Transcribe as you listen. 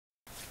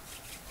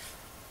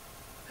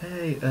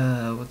Hey,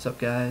 what's up,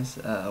 guys?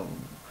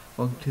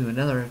 Welcome to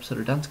another episode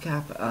of Dunce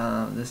Cap.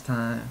 This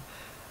time,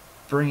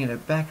 bringing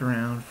it back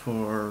around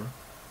for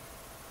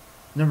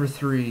number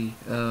 3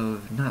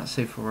 of Not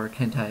Safe for Work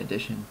Hentai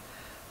Edition.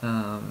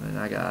 And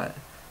I got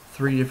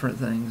three different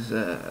things,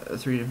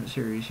 three different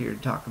series here to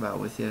talk about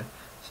with you.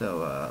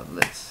 So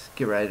let's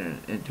get right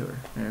into her.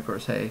 And of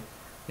course, hey,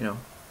 you know,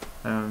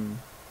 I'm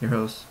your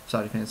host,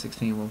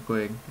 SaudiFan16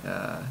 Wimquig.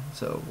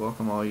 So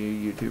welcome all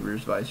you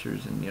YouTubers,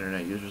 Vicers, and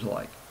internet users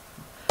alike.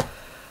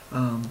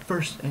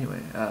 First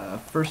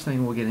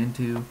thing we'll get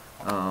into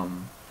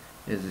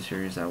is a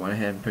series I went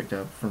ahead and picked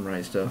up from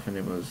Right Stuff, and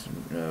it was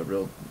they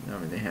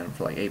had them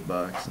for like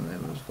 $8, and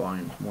it was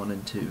volumes 1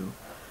 and 2.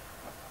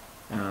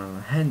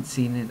 Hadn't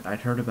seen it, I'd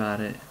heard about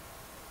it,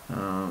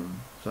 so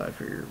I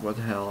figured, what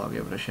the hell, I'll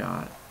give it a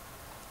shot.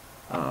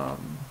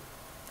 And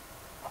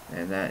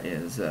that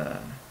is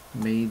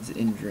Maids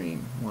in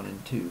Dream 1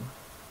 and 2.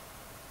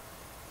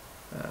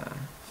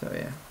 So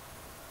yeah,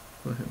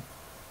 woohoo.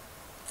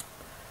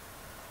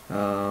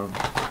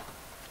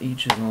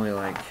 Each is only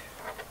like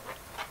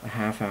a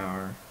half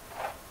hour,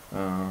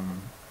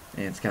 and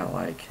it's got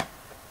like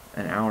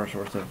an hour's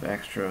worth of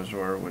extras,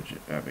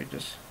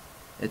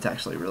 it's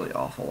actually really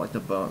awful. Like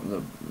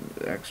the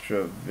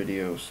extra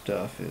video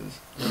stuff is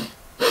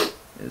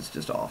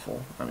just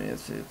awful. I mean, it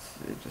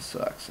just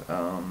sucks.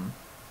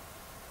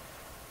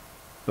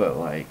 But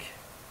like,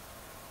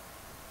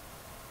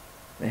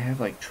 they have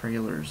like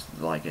trailers,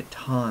 like a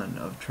ton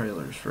of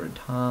trailers for a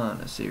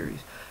ton of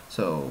series.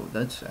 So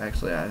that's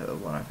actually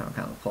what I found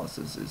kind of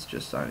pluses is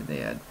just, I mean, they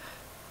had,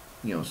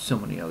 so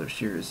many other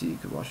series that you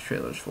could watch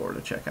trailers for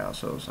to check out.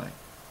 So it was like,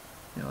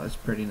 that's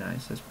pretty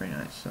nice. So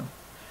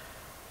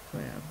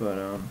yeah,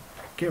 but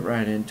get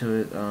right into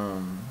it. I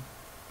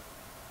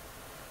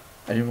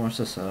didn't watch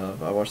the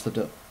sub. I watched the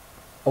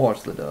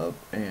dub,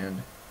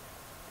 and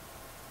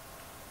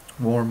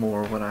more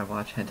when I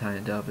watch hentai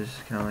and dub, it's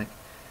just kind of like,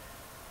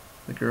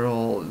 the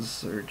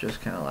girls are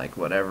just kind of like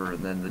whatever,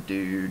 and then the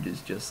dude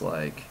is just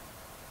like,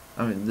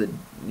 I mean,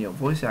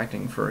 voice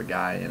acting for a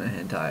guy in a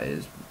hentai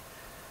is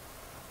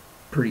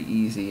pretty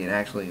easy and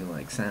actually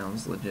like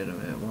sounds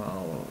legitimate,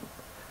 while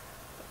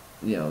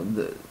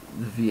the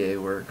VA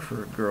work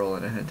for a girl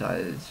in a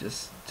hentai is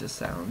just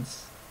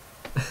sounds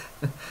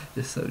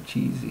just so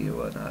cheesy and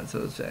whatnot.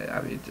 So it's,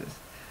 I mean,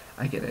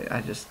 I get it.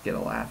 I just get a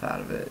laugh out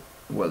of it,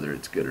 whether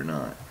it's good or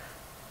not.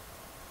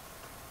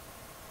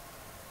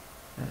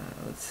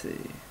 Let's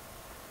see.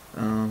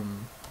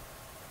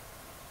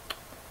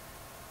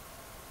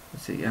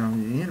 The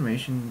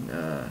animation,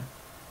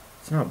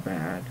 it's not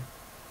bad.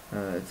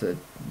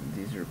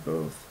 These are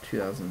both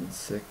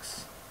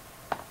 2006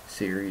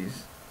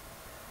 series.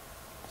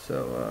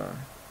 So,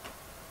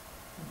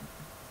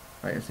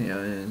 I guess,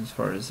 as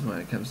far as when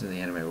it comes to the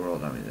anime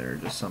world, I mean, there are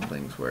just some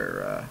things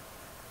where,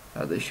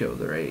 they show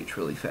their age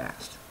really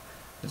fast,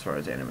 as far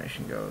as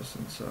animation goes,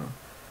 and so,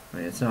 I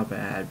mean, it's not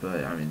bad,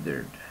 but, I mean,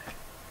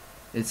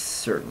 it's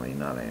certainly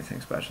not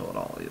anything special at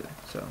all either.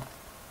 So,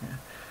 yeah.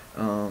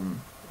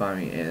 But I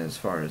mean, as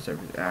far as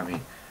everything, I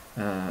mean,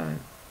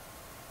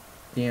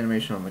 the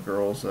animation on the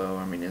girls, though,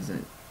 I mean,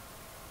 isn't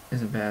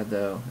bad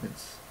though.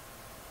 It's,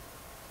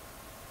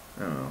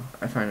 I don't know.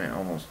 I find it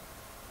almost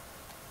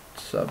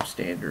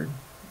substandard,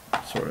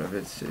 sort of.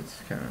 It's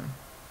kind of,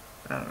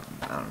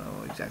 I don't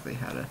know exactly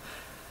how to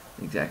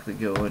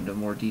go into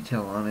more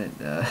detail on it.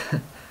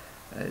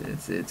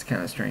 It's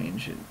kind of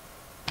strange.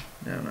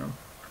 I don't know.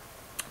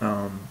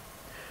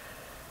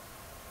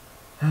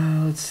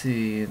 Let's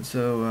see, and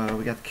so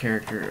we got the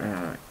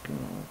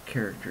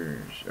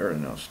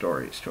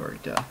story,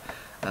 duh.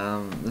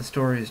 The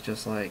story is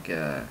just like,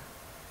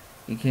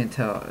 you can't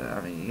tell,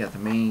 I mean, you got the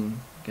main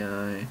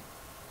guy,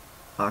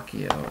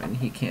 Akio, and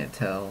he can't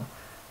tell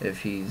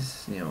if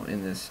he's,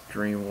 in this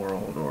dream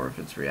world or if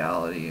it's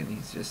reality, and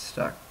he's just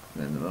stuck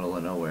in the middle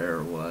of nowhere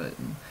or what,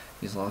 and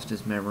he's lost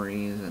his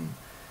memories, and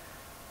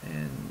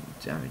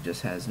I mean,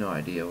 just has no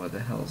idea what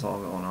the hell is all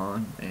going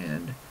on,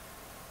 and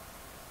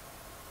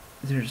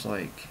there's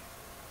like,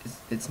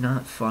 it's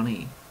not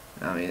funny.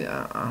 I mean,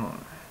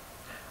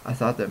 I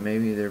thought that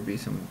maybe there'd be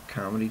some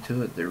comedy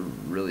to it. There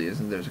really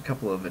isn't. There's a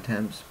couple of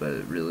attempts, but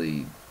it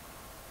really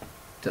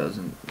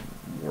doesn't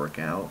work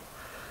out.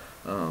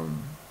 And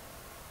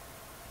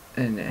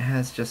it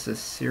has just a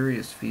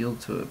serious feel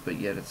to it, but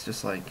yet it's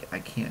just like, I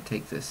can't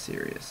take this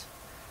serious.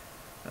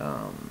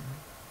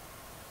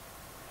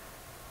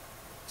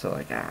 So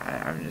like,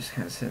 I'm just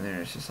kind of sitting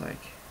there, it's just like,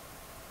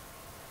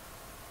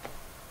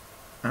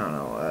 I don't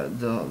know,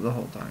 the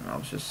whole time I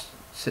was just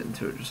sitting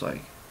through it, just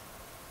like,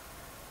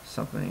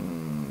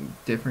 something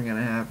different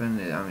gonna happen.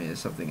 I mean, is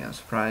something gonna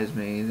surprise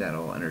me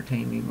that'll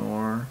entertain me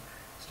more,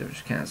 instead of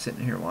just kind of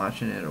sitting here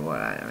watching it, or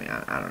what? I mean,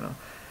 I don't know.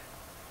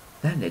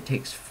 Then it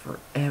takes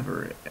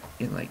forever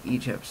in like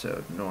each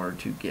episode in order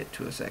to get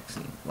to a sex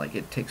scene. Like,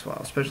 it takes a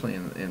while, especially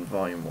in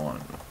volume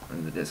 1,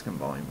 in the disc in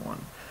volume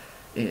 1.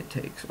 It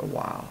takes a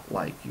while.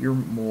 Like, you're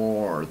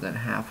more than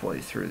halfway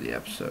through the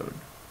episode.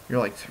 You're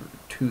like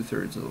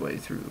 2/3 of the way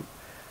through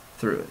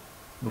it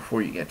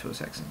before you get to a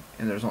sex scene,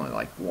 and there's only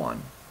like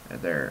one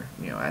there,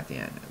 at the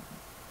end,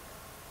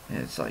 and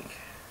it's like,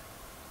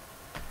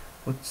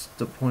 what's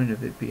the point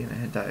of it being a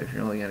hentai if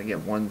you're only gonna get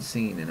one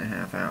scene in a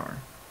half hour?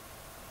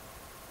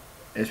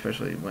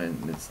 Especially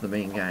when it's the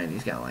main guy and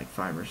he's got like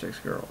 5 or 6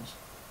 girls,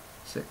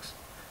 six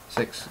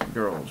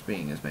girls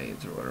being his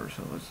maids or whatever.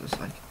 So it's just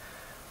like,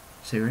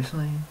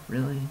 seriously,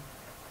 really?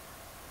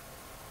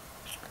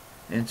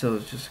 And so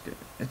it's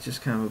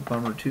just kind of a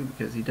bummer too,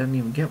 because he doesn't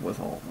even get with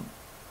all of them.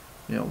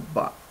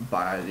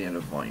 By the end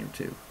of volume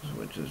 2,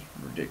 which is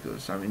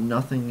ridiculous. I mean,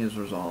 nothing is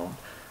resolved.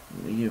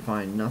 You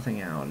find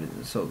nothing out.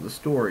 So the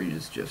story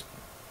is just,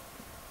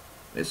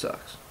 it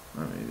sucks.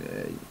 I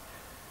mean,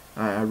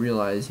 I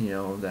realize,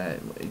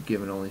 that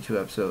given only 2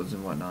 episodes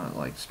and whatnot,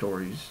 like,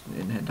 stories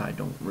in hentai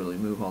don't really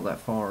move all that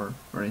far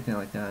or anything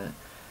like that,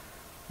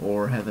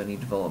 or have any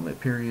development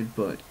period,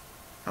 but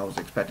I was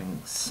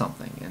expecting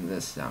something, and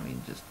this, I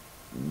mean, just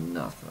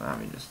nothing. I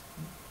mean, just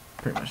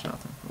pretty much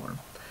nothing more.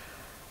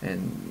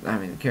 And, I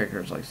mean, the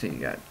characters, like, see, you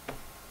got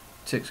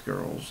 6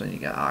 girls, and you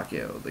got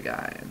Akio, the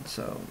guy, and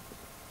so,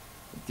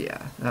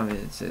 yeah, I mean,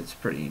 it's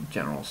pretty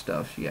general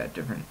stuff. You got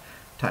different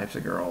types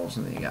of girls,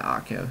 and then you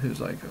got Akio, who's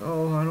like,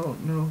 oh, I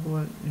don't know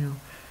what,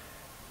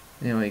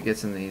 he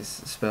gets in these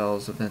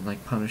spells of then,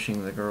 like,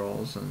 punishing the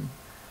girls, and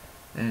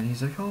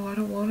he's like, oh, I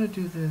don't want to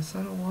do this,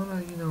 I don't want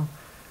to,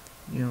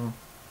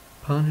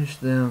 punish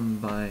them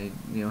by,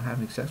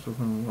 having sex with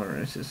them, or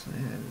it's just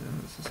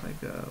like,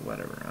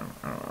 whatever,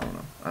 I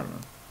don't know,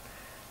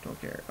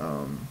 don't care.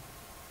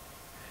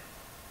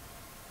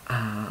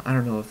 I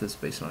don't know if this is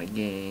based on a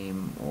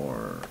game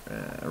or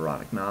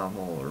erotic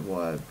novel or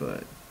what,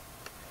 but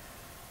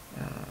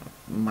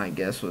my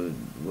guess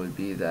would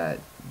be that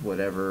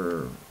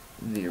whatever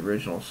the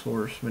original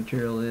source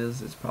material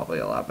is, it's probably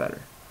a lot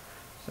better.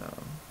 So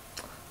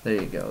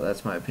there you go.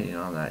 That's my opinion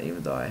on that,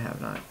 even though I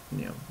have not,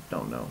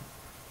 don't know.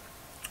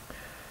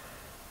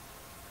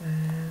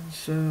 And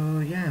so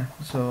yeah,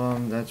 so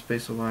that's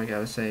basically what I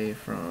gotta say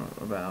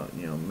about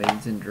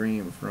Maids in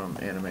Dream from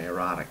Anime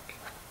Erotic.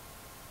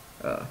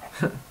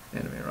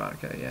 Anime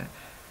Erotica, yeah.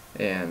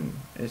 And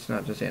it's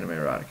not just Anime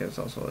Erotica, it's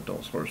also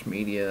Adult Source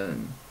Media,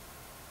 and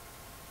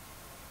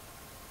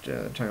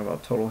talking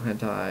about Total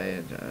Hentai,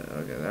 and,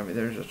 okay, I mean,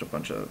 there's just a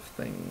bunch of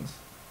things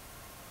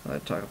that I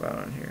talk about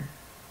on here.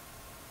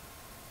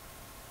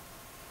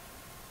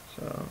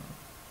 So,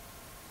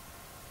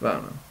 but I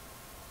don't know.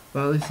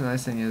 But at least the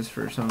nice thing is,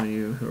 for some of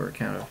you who are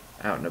kind of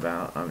out and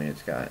about, I mean,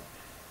 it's got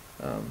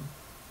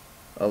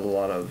a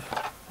lot of,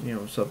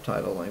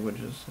 subtitle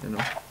languages in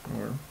them.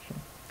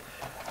 So.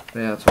 But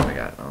yeah, that's what I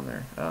got on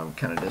there.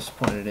 Kind of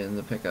disappointed in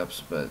the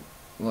pickups, but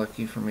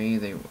lucky for me,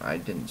 I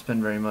didn't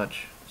spend very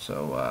much,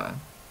 so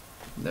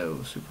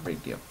no super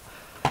big deal.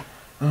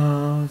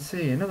 Let's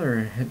see,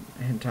 another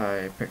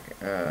hentai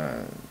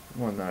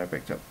one that I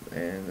picked up,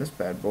 and this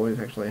bad boy is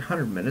actually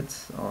 100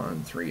 minutes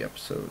on 3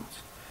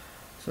 episodes.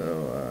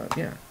 So,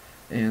 yeah,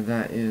 and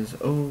that is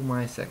Oh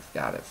My Sex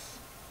Goddess,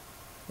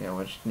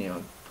 which,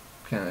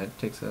 kind of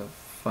takes a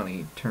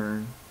funny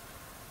turn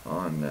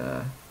on,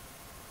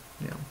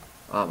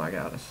 Oh My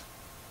Goddess.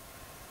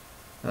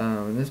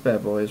 And this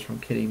bad boy is from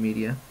Kitty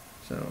Media,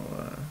 so,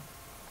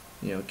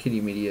 Kitty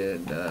Media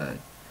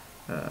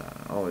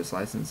always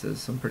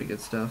licenses some pretty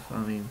good stuff, I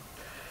mean,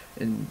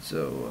 and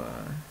so,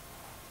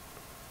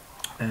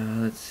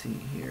 let's see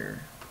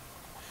here,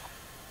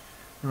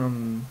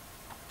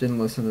 didn't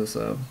listen to this,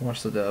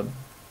 watch the dub.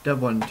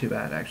 Dub wasn't too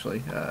bad,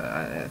 actually.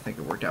 I think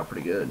it worked out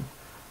pretty good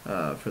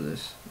for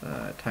this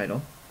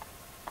title.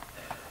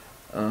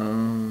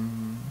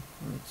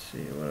 Let's see,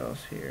 what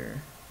else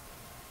here?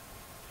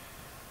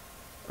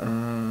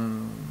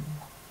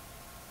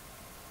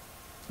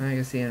 I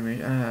guess the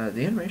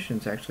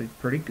animation's actually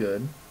pretty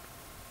good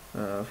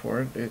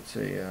for it. It's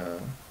a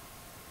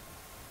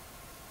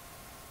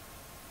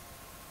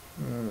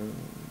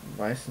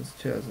licensed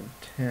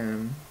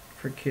 2010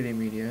 for Kitty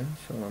Media,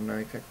 so I'm not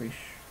exactly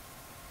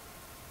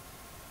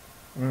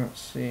I'm not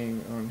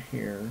seeing on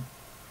here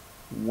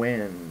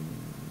when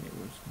it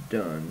was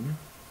done,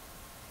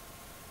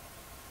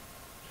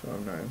 so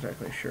I'm not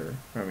exactly sure.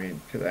 I mean,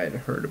 because I had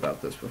heard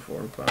about this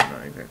before, but I'm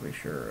not exactly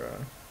sure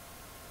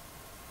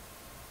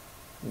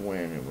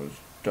when it was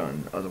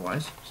done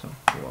otherwise, so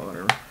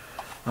whatever.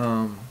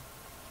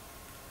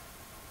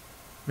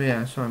 But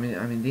yeah, so I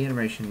mean the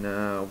animation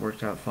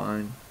worked out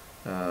fine.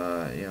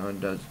 And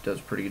does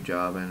a pretty good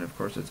job, and of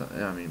course it's,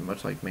 I mean,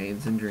 much like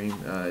Maids in Dream,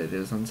 it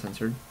is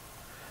uncensored.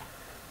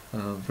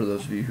 For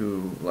those of you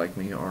who, like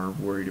me, are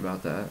worried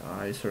about that,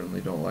 I certainly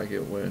don't like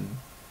it when,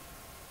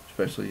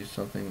 especially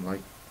something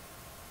like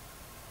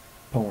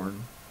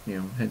porn,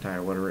 hentai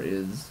or whatever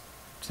is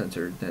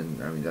censored. Then,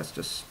 I mean, that's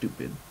just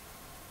stupid.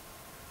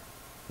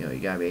 You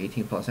gotta be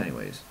 18 plus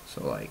anyways,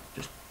 so like,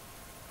 just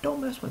don't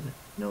mess with it.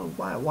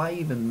 Why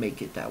even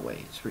make it that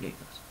way? It's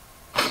ridiculous.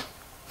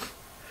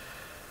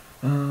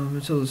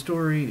 And so the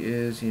story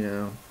is,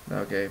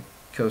 okay,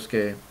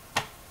 Kosuke,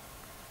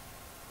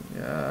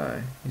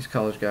 he's a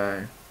college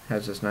guy,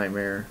 has this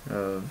nightmare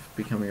of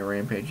becoming a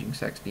rampaging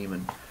sex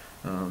demon.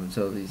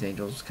 So these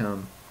angels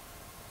come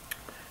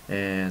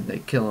and they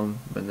kill him,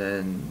 but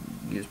then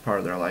use part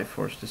of their life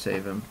force to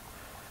save him,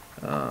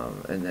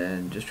 and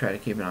then just try to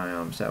keep an eye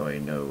on him so that way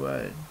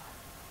no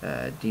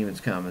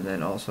demons come. And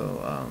then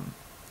also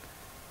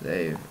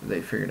they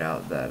figured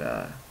out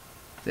that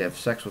they have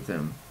sex with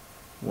him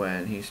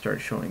when he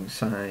starts showing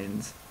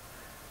signs.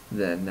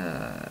 Then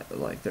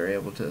like they're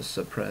able to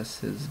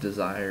suppress his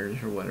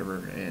desires or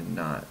whatever and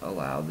not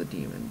allow the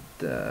demon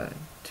to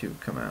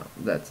come out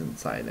that's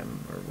inside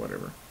him or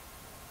whatever.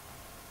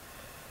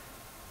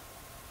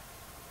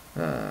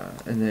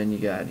 And then you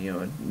got,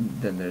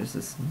 then there's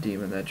this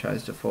demon that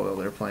tries to foil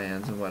their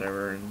plans and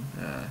whatever, and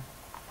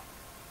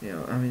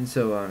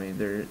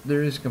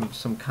there is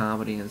some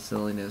comedy and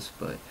silliness,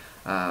 but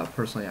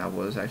personally I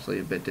was actually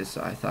a bit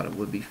I thought it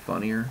would be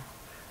funnier,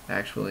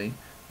 actually,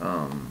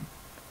 and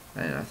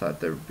I thought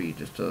there would be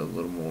just a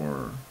little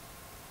more,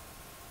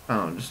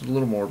 just a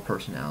little more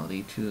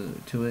personality to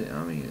it.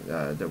 I mean,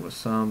 there was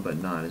some, but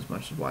not as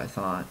much as what I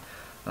thought,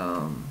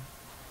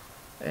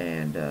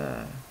 and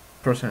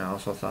personally, I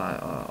also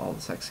thought all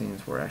the sex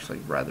scenes were actually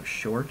rather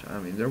short. I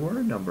mean, there were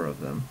a number of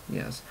them,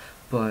 yes,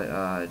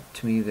 but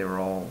to me, they were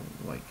all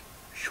like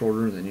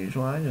shorter than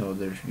usual. I know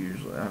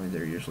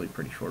they're usually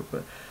pretty short,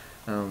 but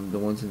the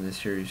ones in this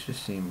series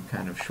just seem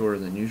kind of shorter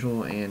than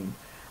usual. And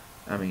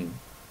I mean,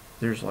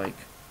 there's like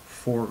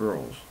 4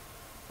 girls.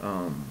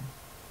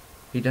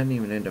 He doesn't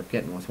even end up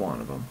getting with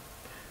one of them,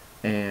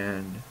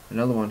 and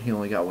another one he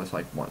only got with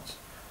like once,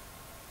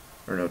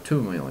 or no, 2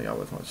 of them he only got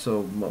with once.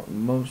 So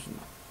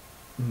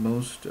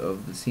most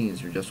of the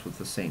scenes are just with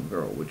the same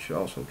girl, which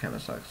also kind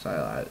of sucks.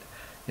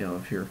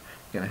 If you're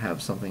gonna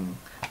have something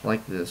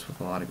like this with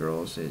a lot of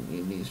girls, it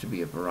needs to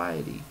be a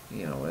variety.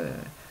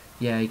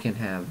 Yeah, he can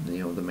have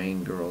the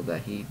main girl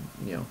that he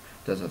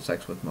does have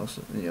sex with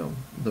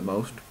the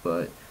most,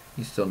 but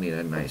you still need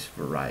a nice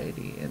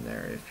variety in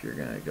there if you're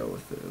gonna go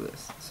with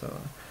this.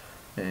 So,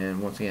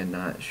 and once again,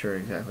 not sure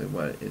exactly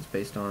what it's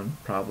based on.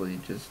 Probably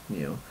just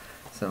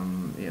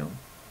some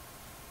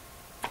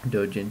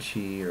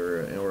doujinshi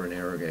or an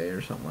eroge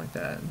or something like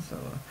that. And so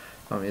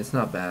I mean, it's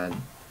not bad.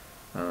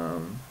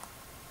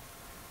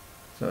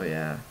 So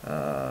yeah,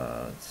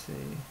 let's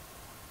see.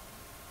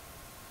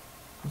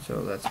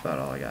 So that's about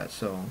all I got.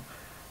 So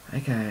I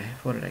think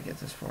what did I get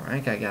this for? I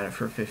think I got it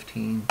for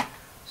 $15.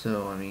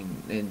 So I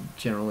mean,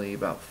 generally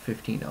about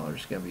 $15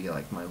 is gonna be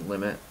like my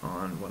limit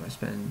on what I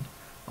spend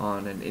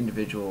on an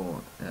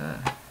individual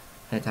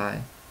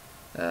hentai.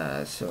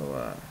 Because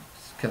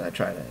I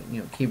try to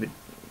keep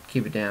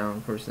it down.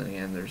 Of course, then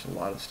again, there's a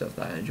lot of stuff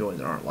that I enjoy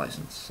that aren't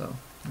licensed. So,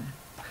 yeah.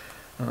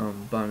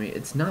 But I mean,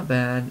 it's not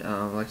bad.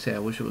 Like I say, I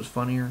wish it was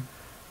funnier,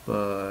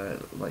 but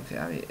like I say,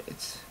 I mean,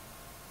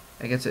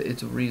 I guess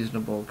it's a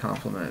reasonable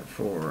compliment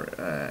for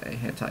a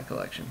hentai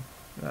collection.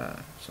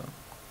 So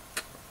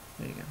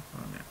there you go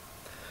on that.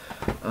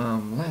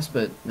 Last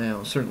but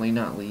certainly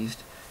not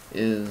least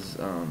is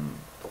a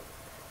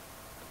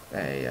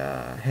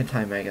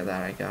hentai manga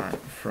that I got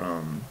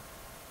from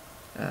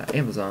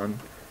Amazon.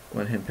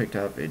 When him picked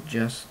up, it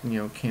just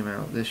came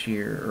out this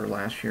year or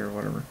last year or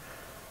whatever,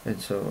 and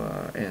so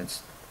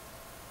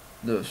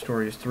the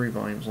story is 3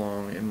 volumes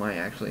long. It might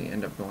actually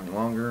end up going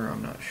longer.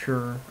 I'm not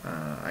sure.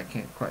 I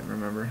can't quite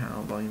remember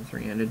how volume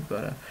 3 ended,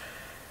 but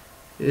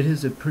it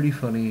is a pretty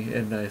funny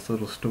and nice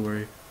little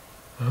story.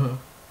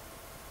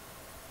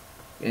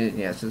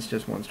 Yes, it's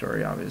just one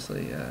story,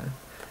 obviously,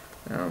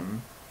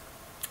 and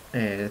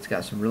it's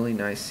got some really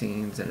nice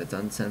scenes, and it's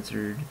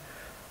uncensored.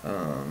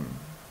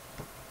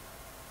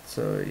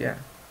 So yeah,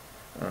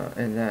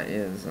 and that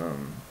is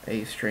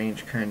A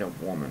Strange Kind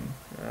of Woman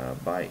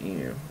by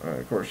Inu.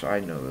 Of course, I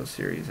know the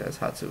series as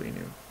Hatsu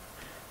Inu,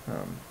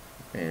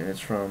 and it's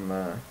from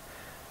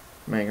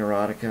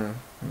Mangerotica.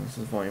 And this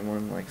is volume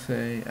 1. Like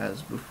say,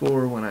 as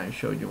before, when I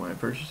showed you when I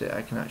purchased it,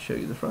 I cannot show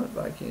you the front,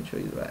 but I can show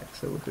you the back.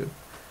 So woohoo!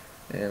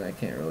 And I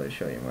can't really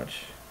show you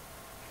much.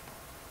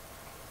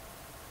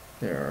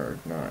 There are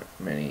not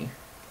many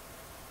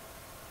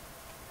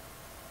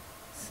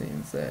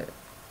scenes that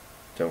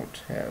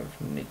don't have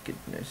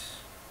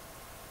nakedness.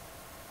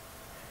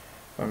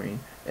 I mean,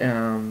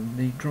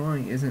 the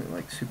drawing isn't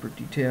like super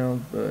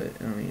detailed, but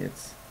I mean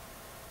it's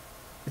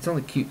on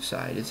the cute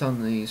side. It's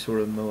on the sort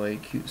of moe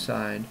cute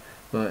side,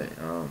 but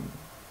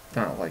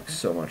not like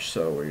so much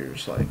so where you're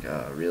just like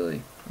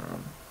really.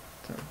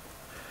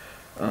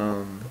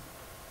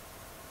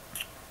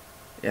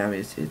 Yeah, I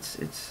mean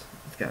it's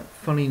got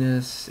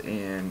funniness,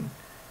 and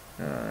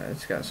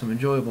it's got some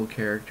enjoyable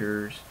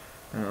characters.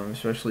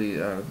 Especially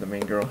the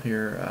main girl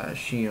here,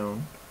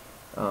 Shion.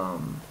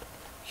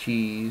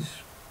 She's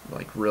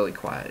like really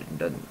quiet and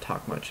doesn't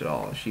talk much at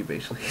all. She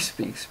basically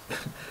speaks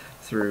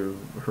through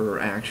her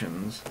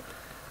actions,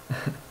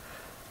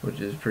 which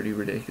is pretty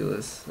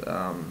ridiculous.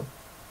 And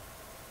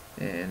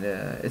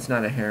it's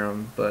not a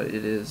harem, but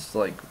it is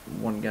like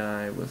one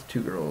guy with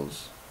 2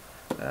 girls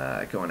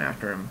going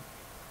after him.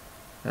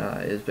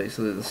 Is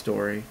basically the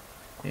story,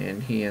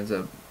 and he ends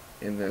up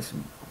in this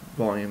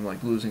volume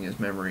like losing his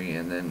memory,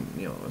 and then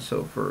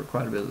so for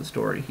quite a bit of the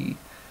story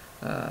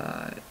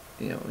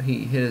you know,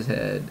 he hit his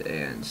head,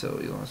 and so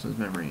he lost his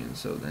memory, and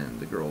so then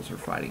the girls are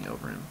fighting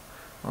over him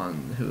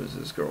on who is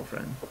his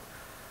girlfriend.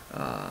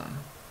 Uh,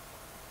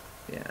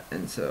 yeah,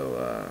 and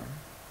so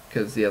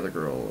because the other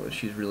girl,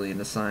 she's really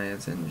into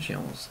science, and she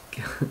almost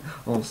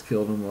almost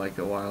killed him like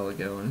a while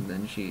ago, and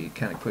then she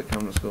kind of quit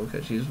coming to school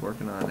because she was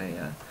working on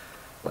a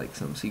like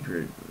some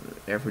secret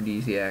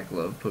aphrodisiac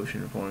love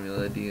potion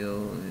formula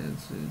deal, and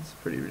it's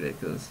pretty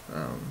ridiculous.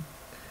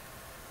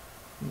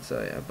 And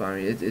so yeah, but I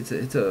mean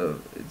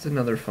it's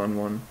another fun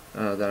one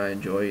that I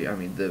enjoy. I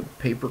mean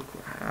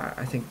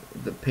I think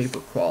the paper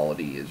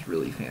quality is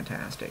really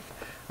fantastic.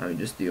 I mean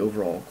just the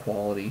overall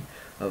quality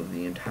of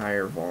the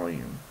entire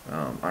volume.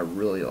 I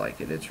really like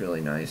it. It's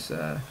really nice.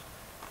 Yeah,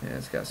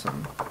 it's got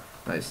some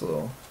nice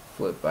little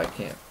flip. I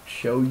can't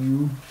show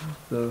you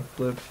the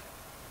flip,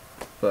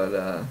 but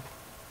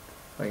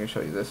I can show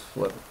you this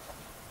flip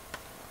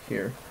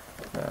here.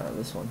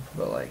 This one,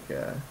 but like.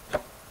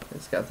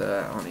 It's got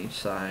that on each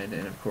side,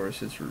 and of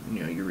course it's,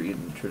 you know, you read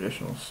in the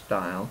traditional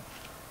style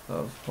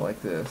of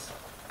like this.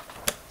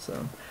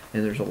 So,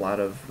 and there's a lot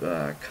of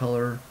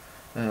color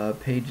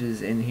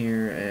pages in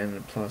here,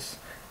 and plus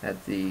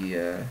at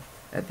the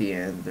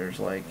end there's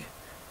like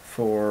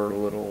 4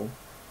 little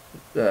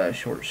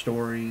short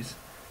stories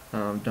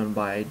done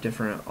by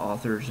different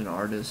authors and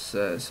artists.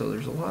 So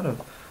there's a lot of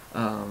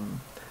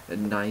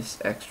nice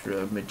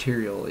extra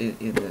material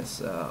in this,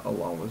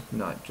 along with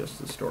not just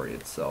the story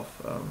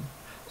itself.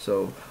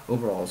 So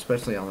overall,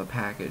 especially on the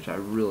package, I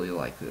really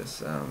like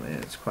this, and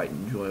it's quite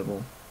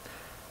enjoyable.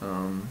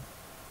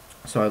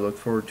 So I look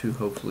forward to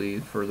hopefully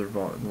further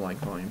like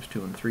volumes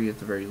 2 and 3 at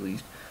the very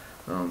least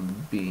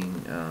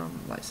being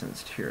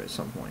licensed here at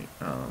some point,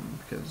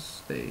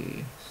 because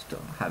they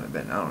still haven't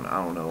been. I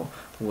don't know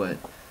what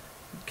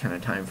kind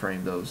of time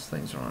frame those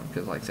things are on,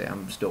 because like I say,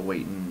 I'm still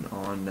waiting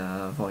on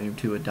volume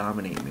 2 of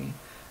Dominate Me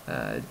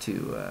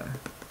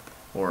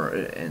or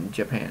in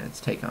Japan it's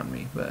Take On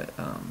Me, but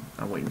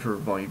I'm waiting for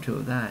volume 2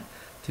 of that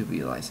to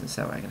be licensed,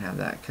 that way I can have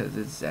that, because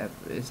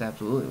it's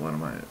absolutely one of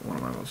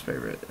my most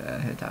favorite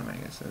hentai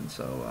mangas, and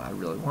so I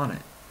really want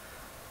it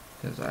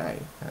because I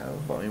have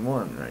volume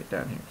 1 right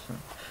down here. So,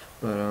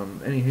 but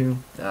anywho,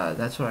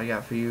 that's what I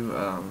got for you.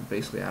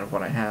 Basically, out of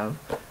what I have,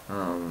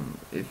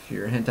 if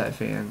you're a hentai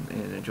fan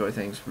and enjoy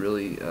things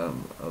really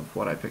of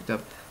what I picked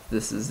up,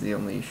 this is the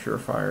only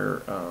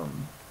surefire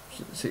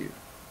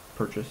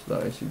purchase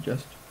that I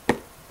suggest.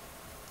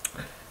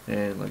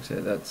 And like I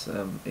said, that's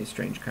A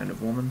Strange Kind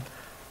of Woman,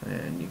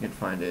 and you can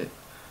find it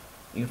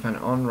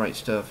on Right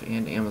Stuff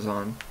and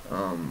Amazon.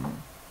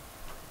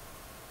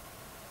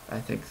 I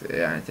think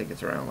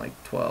it's around like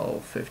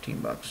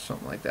 $12-15,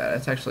 something like that.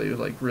 It's actually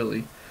like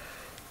really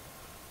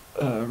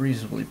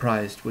reasonably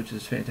priced, which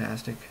is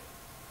fantastic.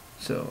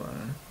 So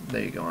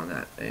there you go on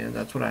that, and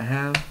that's what I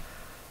have.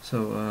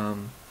 So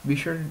be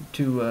sure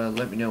to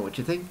let me know what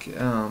you think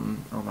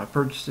on my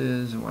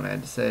purchases and what I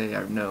had to say.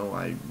 I know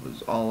I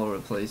was all over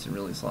the place and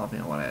really sloppy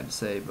on what I had to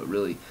say, but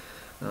really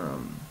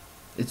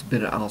it's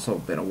also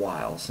been a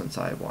while since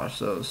I watched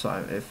those,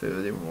 so if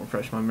they were more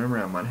fresh in my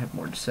memory, I might have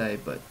more to say.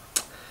 But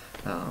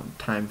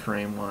time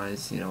frame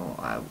wise, you know,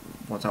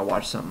 once I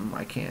watch something,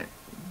 I can't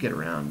get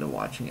around to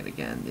watching it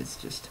again. It's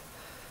just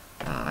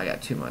I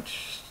got too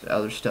much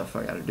other stuff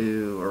I got to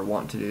do or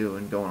want to do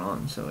and going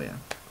on. So yeah.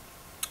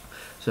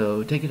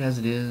 So take it as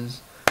it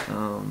is.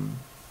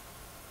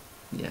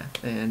 Yeah,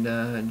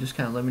 and just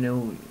kind of let me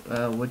know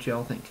what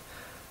y'all think.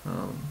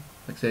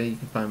 Like I say, you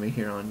can find me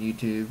here on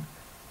YouTube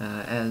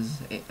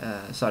as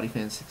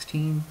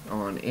SaudiFan16,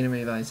 on Anime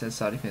Advice as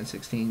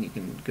SaudiFan16. You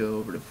can go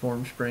over to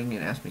FormSpring and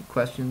ask me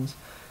questions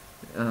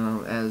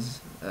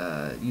as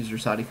user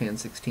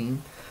SaudiFan16.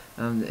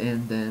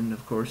 And then,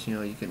 of course, you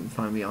know, you can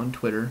find me on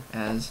Twitter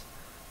as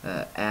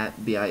at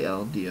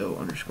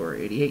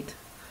BILDO_88.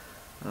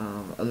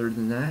 Other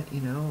than that, you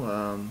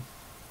know,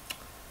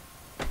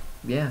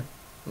 yeah,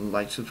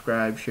 like,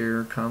 subscribe,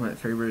 share, comment,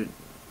 favorite,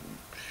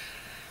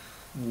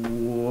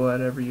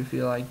 whatever you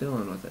feel like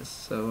doing with this.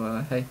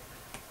 So, hey,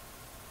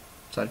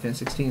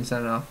 SaudiFan16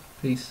 signing off.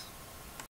 Peace.